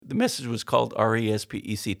the message was called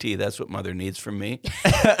RESPECT. That's what Mother needs from me.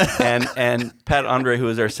 and Pat Andre, who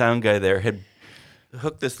was our sound guy there, had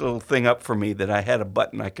hooked this little thing up for me that I had a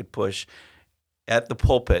button I could push at the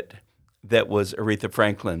pulpit that was Aretha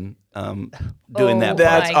Franklin doing that.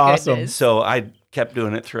 That's awesome. Goodness. So I kept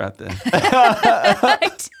doing it throughout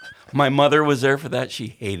the... My mother was there for that. She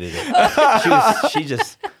hated it. She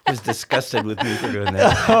just was disgusted with me for doing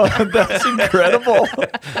that. Oh, that's incredible.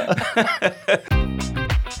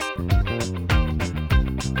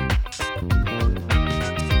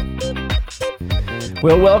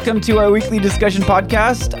 Well, welcome to our weekly discussion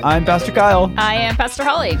podcast. I'm Pastor Kyle. I am Pastor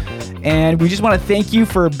Holly. And we just want to thank you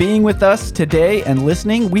for being with us today and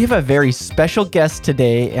listening. We have a very special guest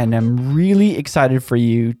today, and I'm really excited for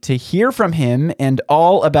you to hear from him and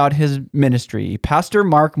all about his ministry, Pastor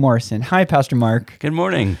Mark Morrison. Hi, Pastor Mark. Good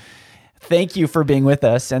morning. Thank you for being with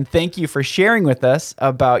us, and thank you for sharing with us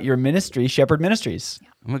about your ministry, Shepherd Ministries.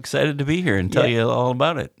 I'm excited to be here and tell you all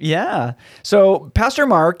about it. Yeah. So Pastor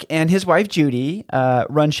Mark and his wife Judy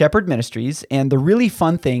run Shepherd Ministries, and the really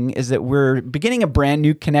fun thing is that we're beginning a brand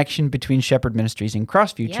new connection between Shepherd Ministries and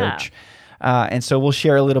CrossView Church. And so we'll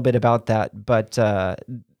share a little bit about that, but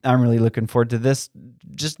I'm really looking forward to this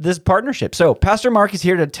partnership. So Pastor Mark is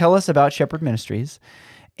here to tell us about Shepherd Ministries,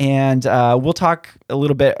 and we'll talk a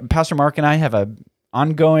little bit. Pastor Mark and I have an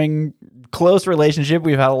ongoing close relationship.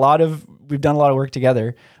 We've done a lot of work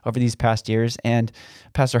together over these past years, and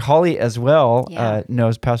Pastor Holly as well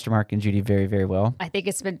knows Pastor Mark and Judy very, very well. I think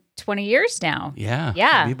it's been 20 years now. Yeah.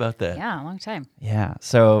 Yeah. Could be about that. Yeah, a long time. Yeah.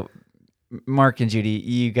 So Mark and Judy,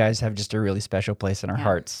 you guys have just a really special place in our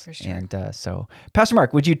hearts. For sure. And so Pastor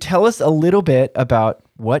Mark, would you tell us a little bit about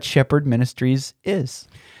what Shepherd Ministries is?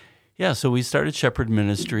 Yeah, so we started Shepherd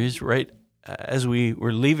Ministries right as we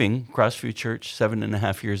were leaving CrossView Church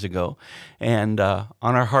 7.5 years ago. And on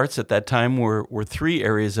our hearts at that time were 3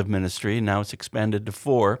 areas of ministry. Now it's expanded to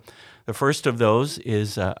 4. The first of those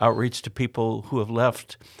is outreach to people who have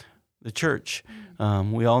left the church.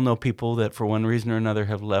 We all know people that for one reason or another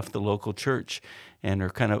have left the local church and are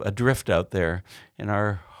kind of adrift out there. And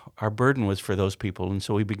our burden was for those people. And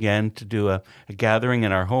so we began to do a gathering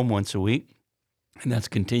in our home once a week. And that's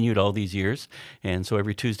continued all these years. And so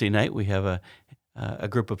every Tuesday night we have a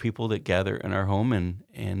group of people that gather in our home,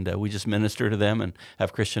 and we just minister to them and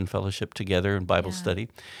have Christian fellowship together and Bible study.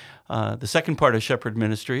 The second part of Shepherd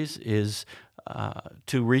Ministries is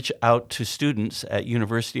to reach out to students at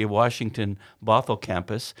University of Washington Bothell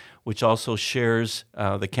campus, which also shares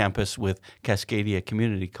the campus with Cascadia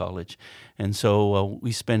Community College. And so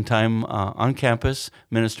we spend time on campus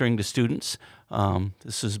ministering to students.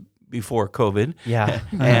 This is before COVID,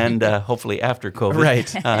 and hopefully after COVID.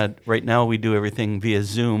 Right. Right now we do everything via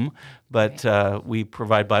Zoom, but we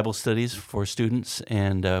provide Bible studies for students,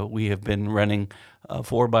 and we have been running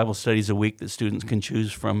 4 Bible studies a week that students can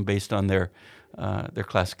choose from based on their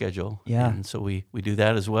class schedule. Yeah. And so we do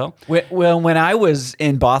that as well. Well, when I was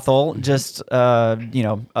in Bothell, just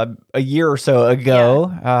a year or so ago,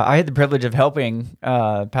 I had the privilege of helping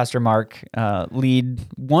Pastor Mark lead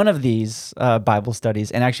one of these Bible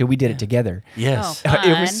studies, and actually we did it together. Yes. Oh,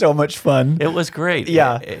 It was so much fun. It was great.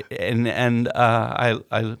 Yeah. And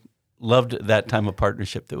I loved that time of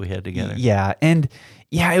partnership that we had together. Yeah, and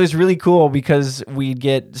it was really cool because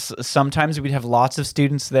sometimes we'd have lots of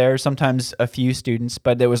students there, sometimes a few students,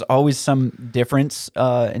 but there was always some difference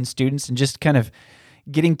in students, and just kind of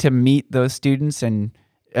getting to meet those students and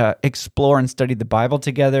explore and study the Bible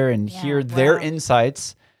together and hear their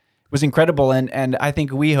insights was incredible. And I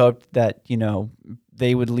think we hoped that,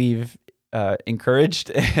 they would leave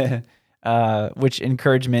encouraged, which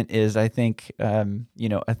encouragement is, I think,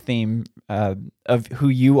 a theme of who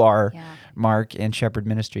you are, Mark, and Shepherd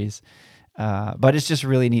Ministries. But it's just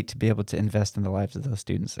really neat to be able to invest in the lives of those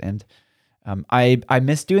students. And I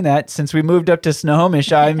miss doing that. Since we moved up to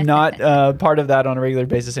Snohomish, I'm not part of that on a regular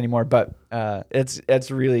basis anymore, but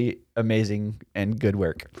it's really amazing and good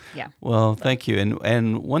work. Yeah. Well, thank you.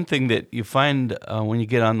 And one thing that you find when you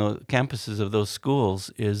get on the campuses of those schools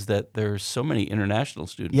is that there's so many international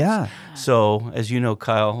students. Yeah. So, as you know,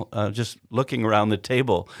 Kyle, just looking around the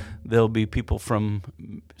table, there'll be people from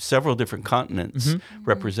several different continents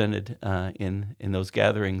represented in those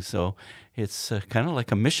gatherings. So it's kind of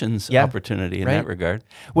like a missions opportunity in that regard.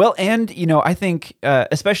 Well, and I think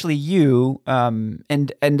especially you,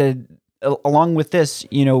 and along with this,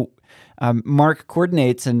 Mark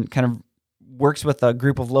coordinates and kind of works with a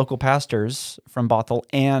group of local pastors from Bothell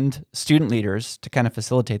and student leaders to kind of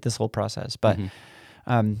facilitate this whole process. But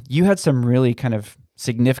you had some really kind of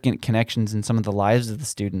significant connections in some of the lives of the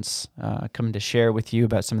students, coming to share with you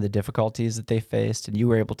about some of the difficulties that they faced, and you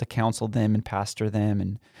were able to counsel them and pastor them.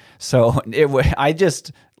 And so I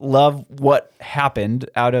just love what happened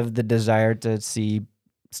out of the desire to see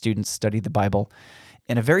students study the Bible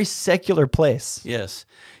in a very secular place. Yes.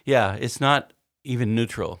 Yeah, it's not even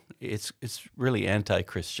neutral. It's really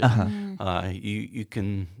anti-Christian. You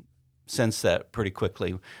can sense that pretty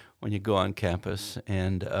quickly when you go on campus.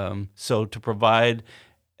 And so to provide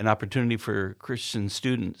an opportunity for Christian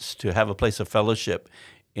students to have a place of fellowship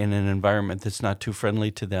in an environment that's not too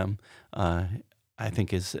friendly to them, I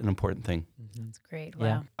think is an important thing. That's great. Wow.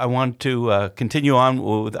 Yeah. I want to continue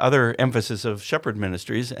on with other emphasis of Shepherd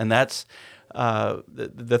Ministries, and that's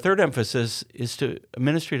the third emphasis is to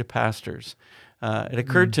ministry to pastors. It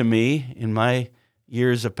occurred to me in my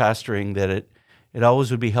years of pastoring that it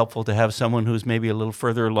always would be helpful to have someone who's maybe a little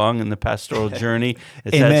further along in the pastoral journey.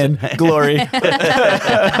 Amen. Glory.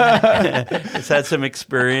 It's had some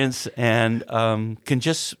experience and can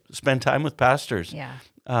just spend time with pastors. Yeah.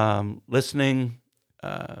 Listening,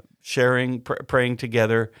 sharing, praying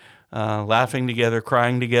together, laughing together,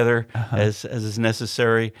 crying together as is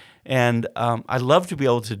necessary. And I love to be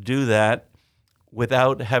able to do that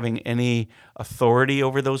without having any authority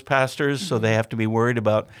over those pastors, so they have to be worried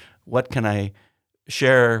about what can I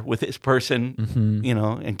share with this person,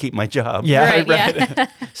 and keep my job. Yeah, Right. Yeah.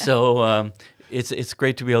 So it's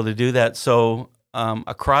great to be able to do that. So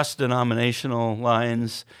across denominational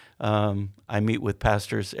lines, I meet with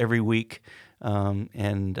pastors every week,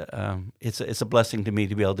 and it's a blessing to me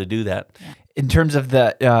to be able to do that. In terms of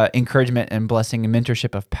the encouragement and blessing and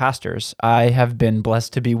mentorship of pastors, I have been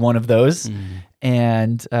blessed to be one of those.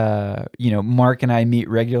 And, Mark and I meet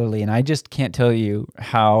regularly, and I just can't tell you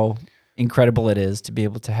how incredible it is to be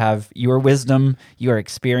able to have your wisdom, your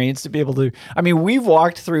experience, to be able to, we've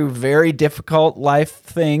walked through very difficult life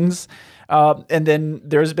things. And then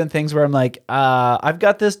there's been things where I'm like, I've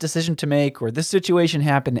got this decision to make, or this situation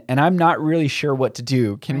happened, and I'm not really sure what to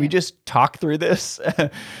do. Can we just talk through this?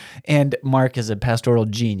 And Mark is a pastoral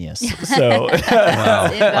genius. So,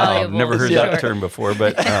 Wow. Invaluable, Never heard sure. that term before,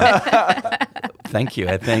 but thank you.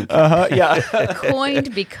 I think. yeah.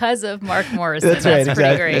 Coined because of Mark Morrison. That's That's,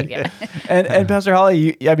 right, pretty exactly. great. Yeah. And Pastor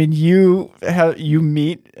Holly, you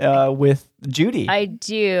meet with Judy. I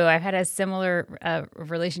do. I've had a similar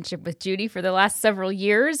relationship with Judy for the last several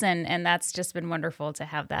years, and that's just been wonderful to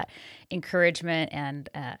have that encouragement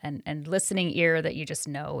and listening ear that you just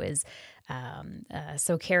know is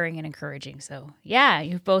so caring and encouraging. So yeah,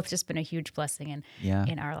 you've both just been a huge blessing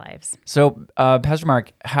in our lives. So, Pastor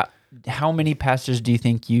Mark, how many pastors do you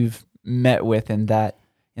think you've met with in that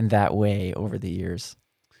way over the years?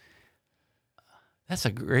 That's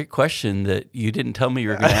a great question that you didn't tell me you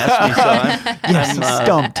were going to ask me. So I'm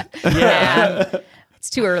Stumped. Yeah. It's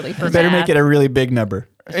too early for Better math. make it a really big number.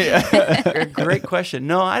 Great question.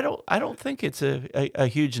 No, I don't think it's a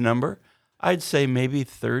huge number. I'd say maybe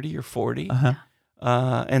 30 or 40.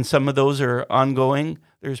 And some of those are ongoing.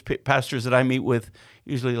 There's pastors that I meet with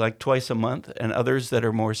usually like twice a month, and others that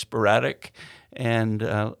are more sporadic and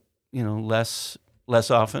less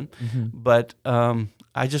often. But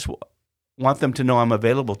I just want them to know I'm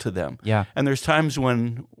available to them. Yeah. And there's times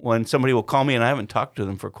when somebody will call me and I haven't talked to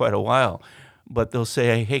them for quite a while, but they'll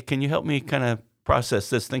say, "Hey, can you help me kind of process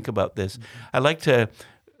this, think about this?" I like to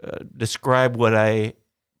describe what I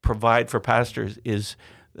provide for pastors is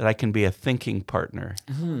that I can be a thinking partner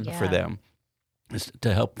for them, is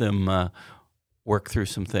to help them work through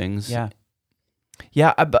some things. Yeah.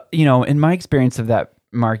 Yeah. In my experience of that,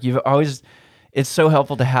 Mark, it's so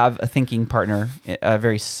helpful to have a thinking partner, a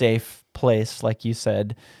very safe place, like you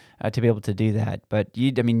said, to be able to do that. But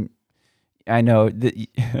I know that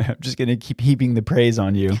I'm just going to keep heaping the praise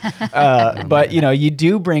on you. But you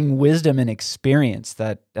do bring wisdom and experience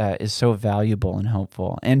that is so valuable and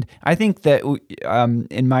helpful. And I think that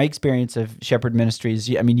in my experience of Shepherd Ministries,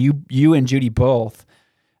 you and Judy both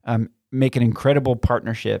make an incredible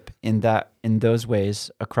partnership in those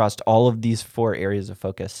ways across all of these 4 areas of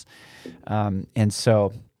focus. And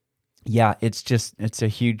so, yeah, it's a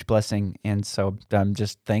huge blessing. And so I'm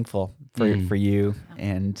just thankful for you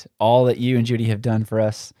and all that you and Judy have done for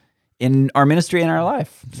us in our ministry and our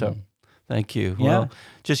life. So Thank you. Yeah. Well,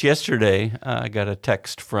 just yesterday, I got a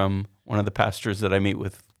text from one of the pastors that I meet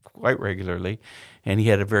with quite regularly, and he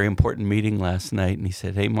had a very important meeting last night, and he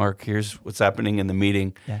said, "Hey, Mark, here's what's happening in the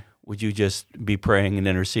meeting. Yeah. Would you just be praying and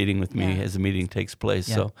interceding with me as the meeting takes place?"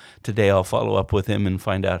 Yeah. So today I'll follow up with him and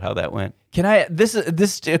find out how that went. Can I? This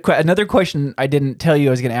another question I didn't tell you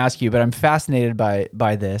I was going to ask you, but I'm fascinated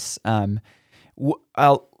by this. When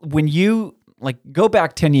you like go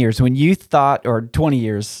back 10 years when you thought, or 20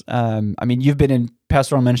 years. I mean, you've been in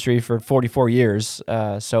pastoral ministry for 44 years,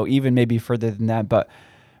 so even maybe further than that. But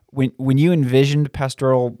when you envisioned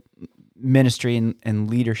pastoral ministry and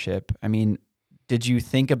leadership, I mean, did you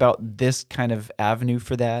think about this kind of avenue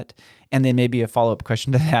for that? And then maybe a follow-up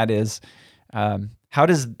question to that is, how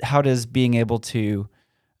does being able to,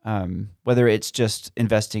 whether it's just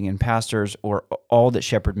investing in pastors or all that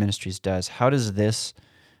Shepherd Ministries does, how does this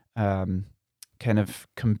kind of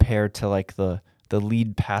compare to like the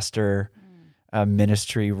lead pastor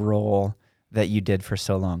ministry role that you did for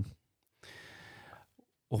so long?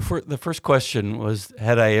 Well, for the first question was,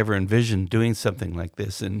 had I ever envisioned doing something like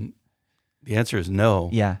this? And the answer is no.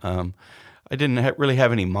 Yeah. I didn't really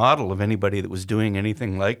have any model of anybody that was doing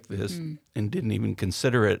anything like this, and didn't even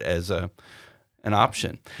consider it as an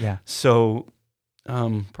option. Yeah. So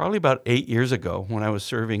probably about 8 years ago when I was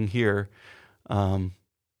serving here, it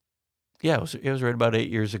was right about 8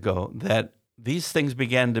 years ago that these things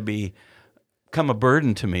began to become a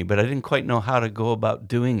burden to me, but I didn't quite know how to go about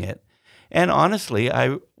doing it. And honestly,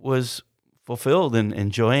 I was fulfilled and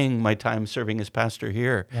enjoying my time serving as pastor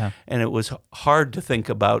here. Yeah. And it was hard to think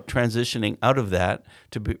about transitioning out of that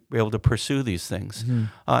to be able to pursue these things. Mm-hmm.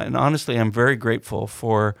 And honestly, I'm very grateful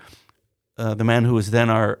for the man who was then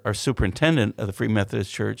our superintendent of the Free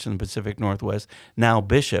Methodist Church in the Pacific Northwest, now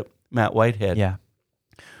Bishop Matt Whitehead, Yeah.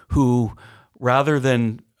 who rather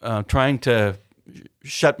than trying to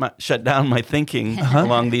shut down my thinking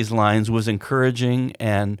along these lines, was encouraging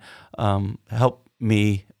and helped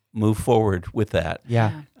me move forward with that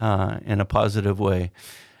in a positive way.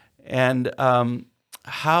 And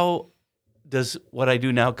how does what I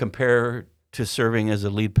do now compare to serving as a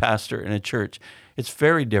lead pastor in a church? It's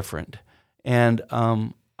very different. And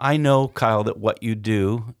I know, Kyle, that what you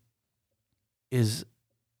do is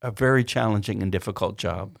a very challenging and difficult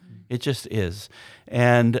job. It just is.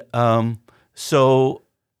 And so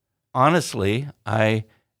honestly, I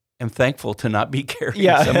am thankful to not be carrying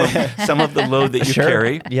some of the load that you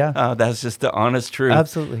carry. Yeah. That's just the honest truth.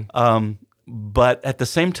 Absolutely. But at the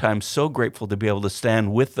same time, so grateful to be able to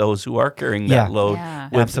stand with those who are carrying that load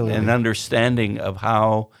with Absolutely. an understanding of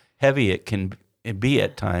how heavy it can be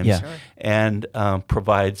at times, and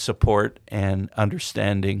provide support and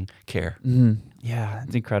understanding care. Mm-hmm. Yeah,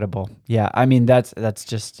 it's incredible. Yeah, I mean that's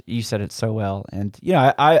just, you said it so well, and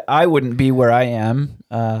I wouldn't be where I am.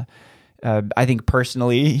 I think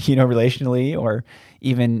personally, relationally, or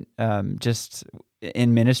even just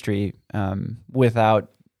in ministry,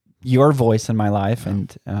 without your voice in my life,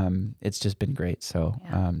 and it's just been great. So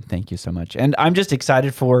thank you so much, and I'm just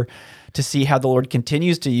excited to see how the Lord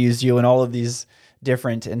continues to use you in all of these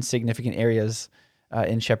different and significant areas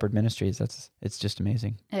in Shepherd Ministries. It's just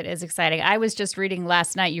amazing. It is exciting. I was just reading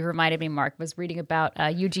last night, you reminded me, Mark, was reading about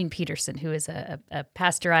Eugene Peterson, who is a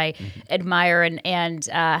pastor I admire, and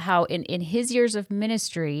how in his years of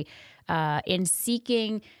ministry, in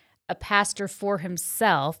seeking a pastor for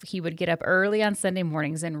himself, he would get up early on Sunday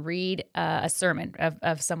mornings and read a sermon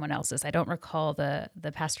of someone else's. I don't recall the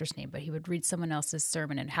pastor's name, but he would read someone else's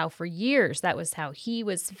sermon, and how for years that was how he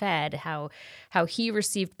was fed, how he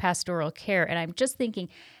received pastoral care. And I'm just thinking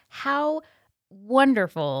how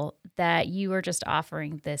wonderful that you are just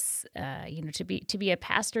offering this, to be a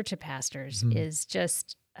pastor to pastors is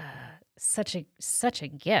just such a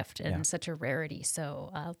gift and such a rarity. So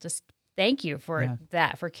I'll just thank you for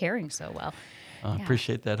that, for caring so well. I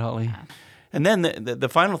appreciate that, Holly. Yeah. And then the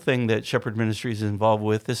final thing that Shepherd Ministries is involved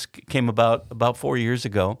with, this came about 4 years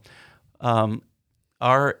ago.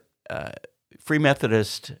 Our Free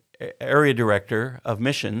Methodist area director of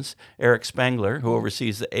missions, Eric Spangler, who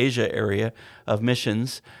oversees the Asia area of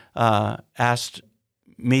missions, asked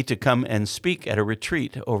me to come and speak at a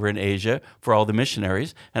retreat over in Asia for all the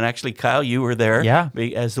missionaries. And actually, Kyle, you were there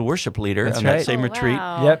as the worship leader on that same retreat.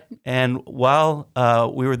 Wow. Yep. And while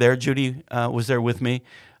we were there, Judy was there with me.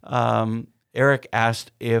 Eric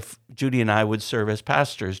asked if Judy and I would serve as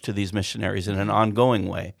pastors to these missionaries in an ongoing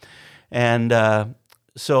way. And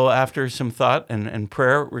so after some thought and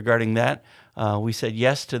prayer regarding that, we said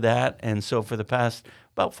yes to that. And so for the past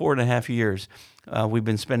about 4.5 years, we've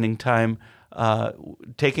been spending time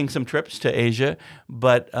taking some trips to Asia,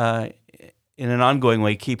 but in an ongoing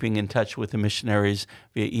way, keeping in touch with the missionaries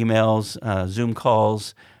via emails, Zoom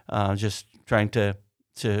calls, just trying to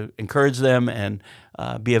encourage them and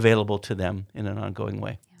be available to them in an ongoing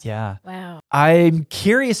way. Yeah. Wow. I'm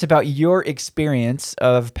curious about your experience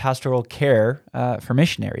of pastoral care for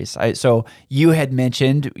missionaries. So you had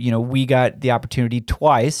mentioned, we got the opportunity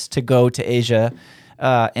twice to go to Asia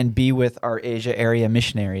and be with our Asia area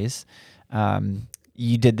missionaries.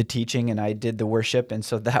 you did the teaching and I did the worship, and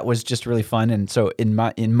so that was just really fun. And so in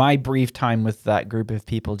my brief time with that group of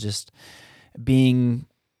people, being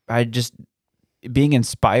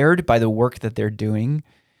inspired by the work that they're doing,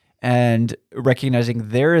 and recognizing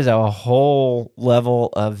there is a whole level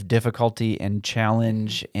of difficulty and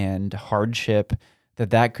challenge and hardship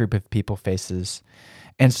that group of people faces.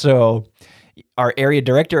 And so our area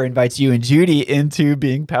director invites you and Judy into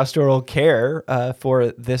being pastoral care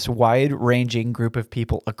for this wide-ranging group of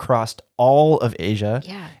people across all of Asia.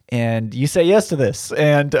 Yeah. And you say yes to this.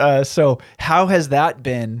 And so how has that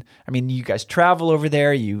been? I mean, you guys travel over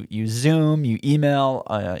there, you Zoom, you email,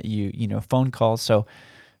 you phone calls. So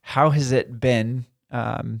how has it been?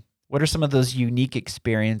 What are some of those unique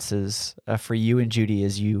experiences for you and Judy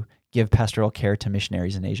as you give pastoral care to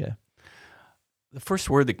missionaries in Asia? The first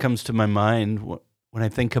word that comes to my mind when I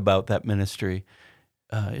think about that ministry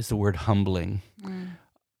is the word humbling.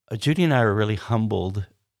 Judy and I are really humbled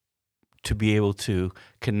to be able to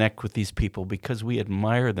connect with these people because we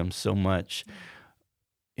admire them so much.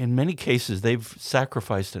 In many cases, they've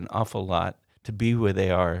sacrificed an awful lot to be where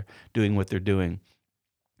they are, doing what they're doing.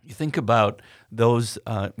 You think about those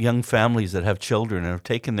young families that have children and have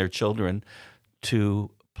taken their children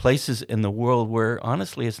to places in the world where,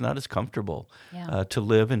 honestly, it's not as comfortable to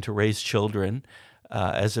live and to raise children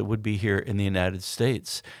as it would be here in the United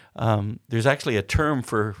States. There's actually a term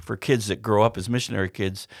for kids that grow up as missionary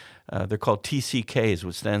kids. They're called TCKs,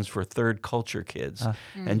 which stands for Third Culture Kids.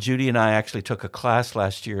 And Judy and I actually took a class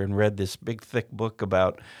last year and read this big, thick book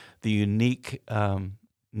about the unique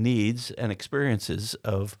needs and experiences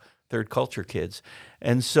of third culture kids.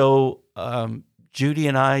 And so Judy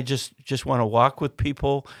and I just want to walk with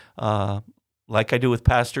people like I do with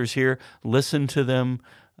pastors here, listen to them,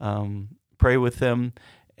 pray with them,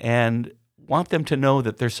 and want them to know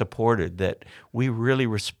that they're supported, that we really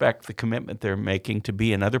respect the commitment they're making to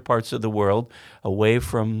be in other parts of the world, away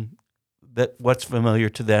from what's familiar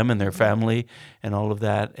to them and their family and all of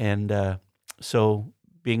that. And so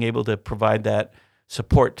being able to provide that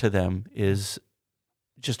support to them is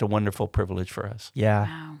just a wonderful privilege for us. Yeah.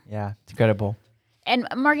 Wow. Yeah. It's incredible. And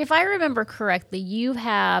Mark, if I remember correctly, you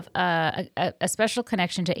have a special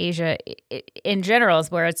connection to Asia in general, is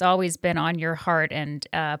where it's always been on your heart and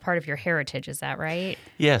part of your heritage. Is that right?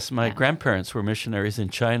 Yes, my grandparents were missionaries in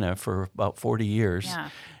China for about 40 years. Yeah.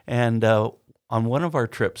 And on one of our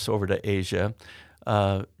trips over to Asia,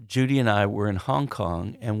 Judy and I were in Hong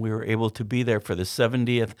Kong, and we were able to be there for the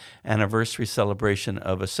 70th anniversary celebration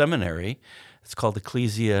of a seminary. It's called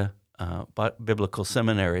Ecclesia Biblical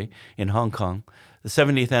Seminary in Hong Kong. The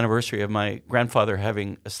 70th anniversary of my grandfather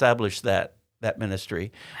having established that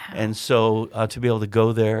ministry. Wow. And so to be able to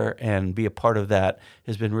go there and be a part of that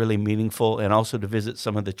has been really meaningful, and also to visit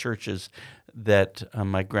some of the churches that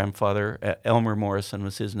my grandfather, Elmer Morrison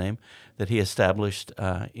was his name, that he established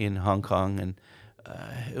in Hong Kong. And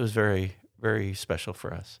it was very, very special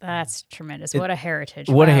for us. That's tremendous. What a heritage.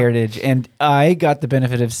 What a Wow. heritage. And I got the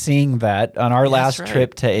benefit of seeing that on our last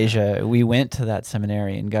trip to Asia. We went to that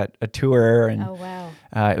seminary and got a tour. And Oh,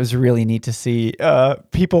 wow. it was really neat to see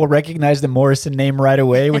people recognize the Morrison name right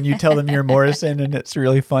away when you tell them you're Morrison. And it's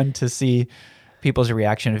really fun to see people's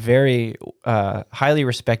reaction. Very highly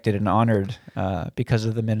respected and honored because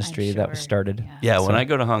of the ministry that was started. Yeah, when I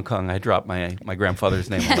go to Hong Kong, I drop my grandfather's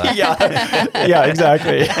name on that. Yeah,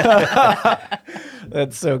 exactly.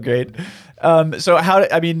 That's so great. So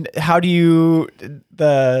how do you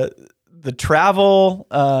the travel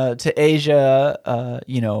to Asia?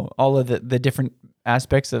 All of the different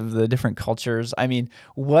aspects of the different cultures. I mean,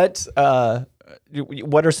 what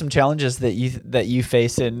are some challenges that you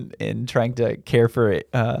face in trying to care for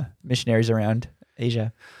missionaries around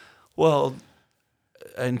Asia? Well,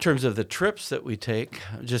 in terms of the trips that we take,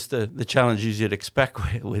 just the challenges you'd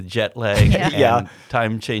expect with jet lag and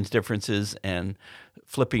time change differences and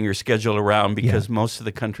flipping your schedule around, because most of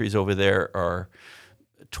the countries over there are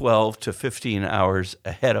 12 to 15 hours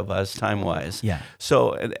ahead of us time-wise. Yeah.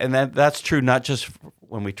 So, and that's true not just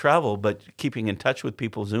when we travel, but keeping in touch with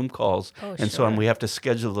people, Zoom calls, so on. We have to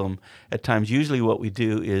schedule them at times. Usually what we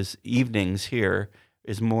do is evenings here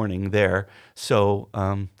is morning there. So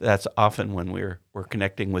that's often when we're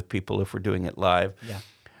connecting with people if we're doing it live. Yeah.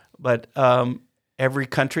 But every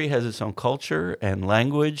country has its own culture and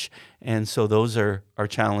language, and so those are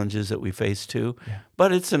challenges that we face too. Yeah.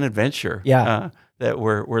 But it's an adventure that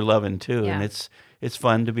we're loving too, and it's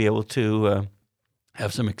fun to be able to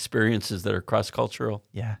have some experiences that are cross-cultural.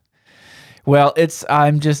 Yeah. Well,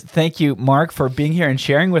 thank you, Mark, for being here and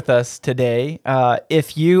sharing with us today.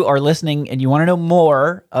 If you are listening and you want to know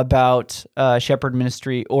more about Shepherd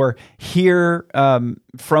Ministry or hear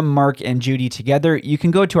from Mark and Judy together, you can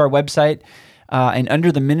go to our website, and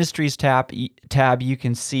under the Ministries tab, you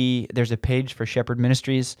can see there's a page for Shepherd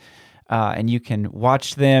Ministries, and you can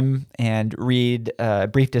watch them and read a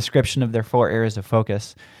brief description of their 4 areas of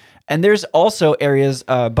focus. And there's also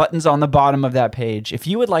buttons on the bottom of that page. If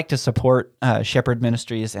you would like to support Shepherd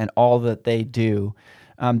Ministries and all that they do,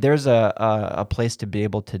 there's a place to be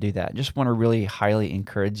able to do that. Just want to really highly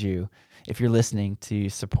encourage you, if you're listening, to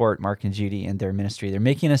support Mark and Judy and their ministry. They're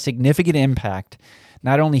making a significant impact,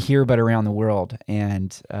 not only here, but around the world.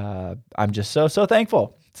 And I'm just so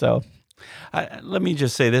thankful. So let me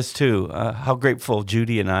just say this too, how grateful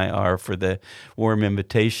Judy and I are for the warm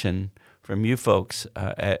invitation from you folks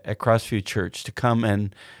at CrossView Church to come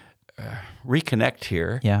and reconnect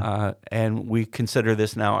here. Yeah. And we consider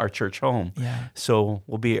this now our church home. Yeah. So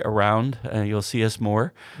we'll be around. You'll see us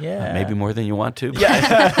more. Yeah. Maybe more than you want to.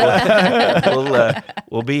 Yeah.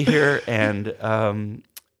 We'll be here. And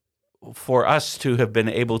for us to have been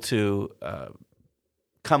able to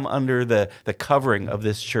come under the covering of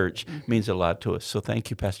this church means a lot to us. So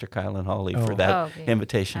thank you, Pastor Kyle and Holly, for that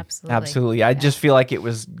invitation. Absolutely. I just feel like it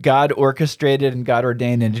was God orchestrated and God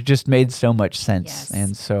ordained, and it just made so much sense. Yes.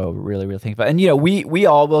 And so really, really thankful. And we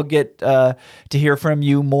all will get to hear from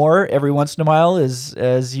you more every once in a while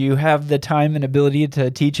as you have the time and ability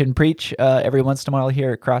to teach and preach every once in a while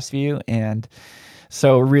here at CrossView. And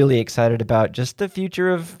so really excited about just the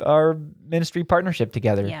future of our ministry partnership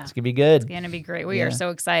together. Yeah. It's going to be good. It's going to be great. We are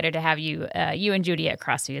so excited to have you and Judy at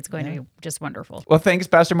CrossView. It's going to be just wonderful. Well, thanks,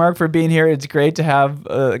 Pastor Mark, for being here. It's great to have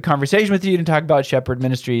a conversation with you and talk about Shepherd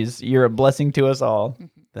Ministries. You're a blessing to us all.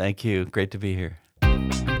 Thank you. Great to be here.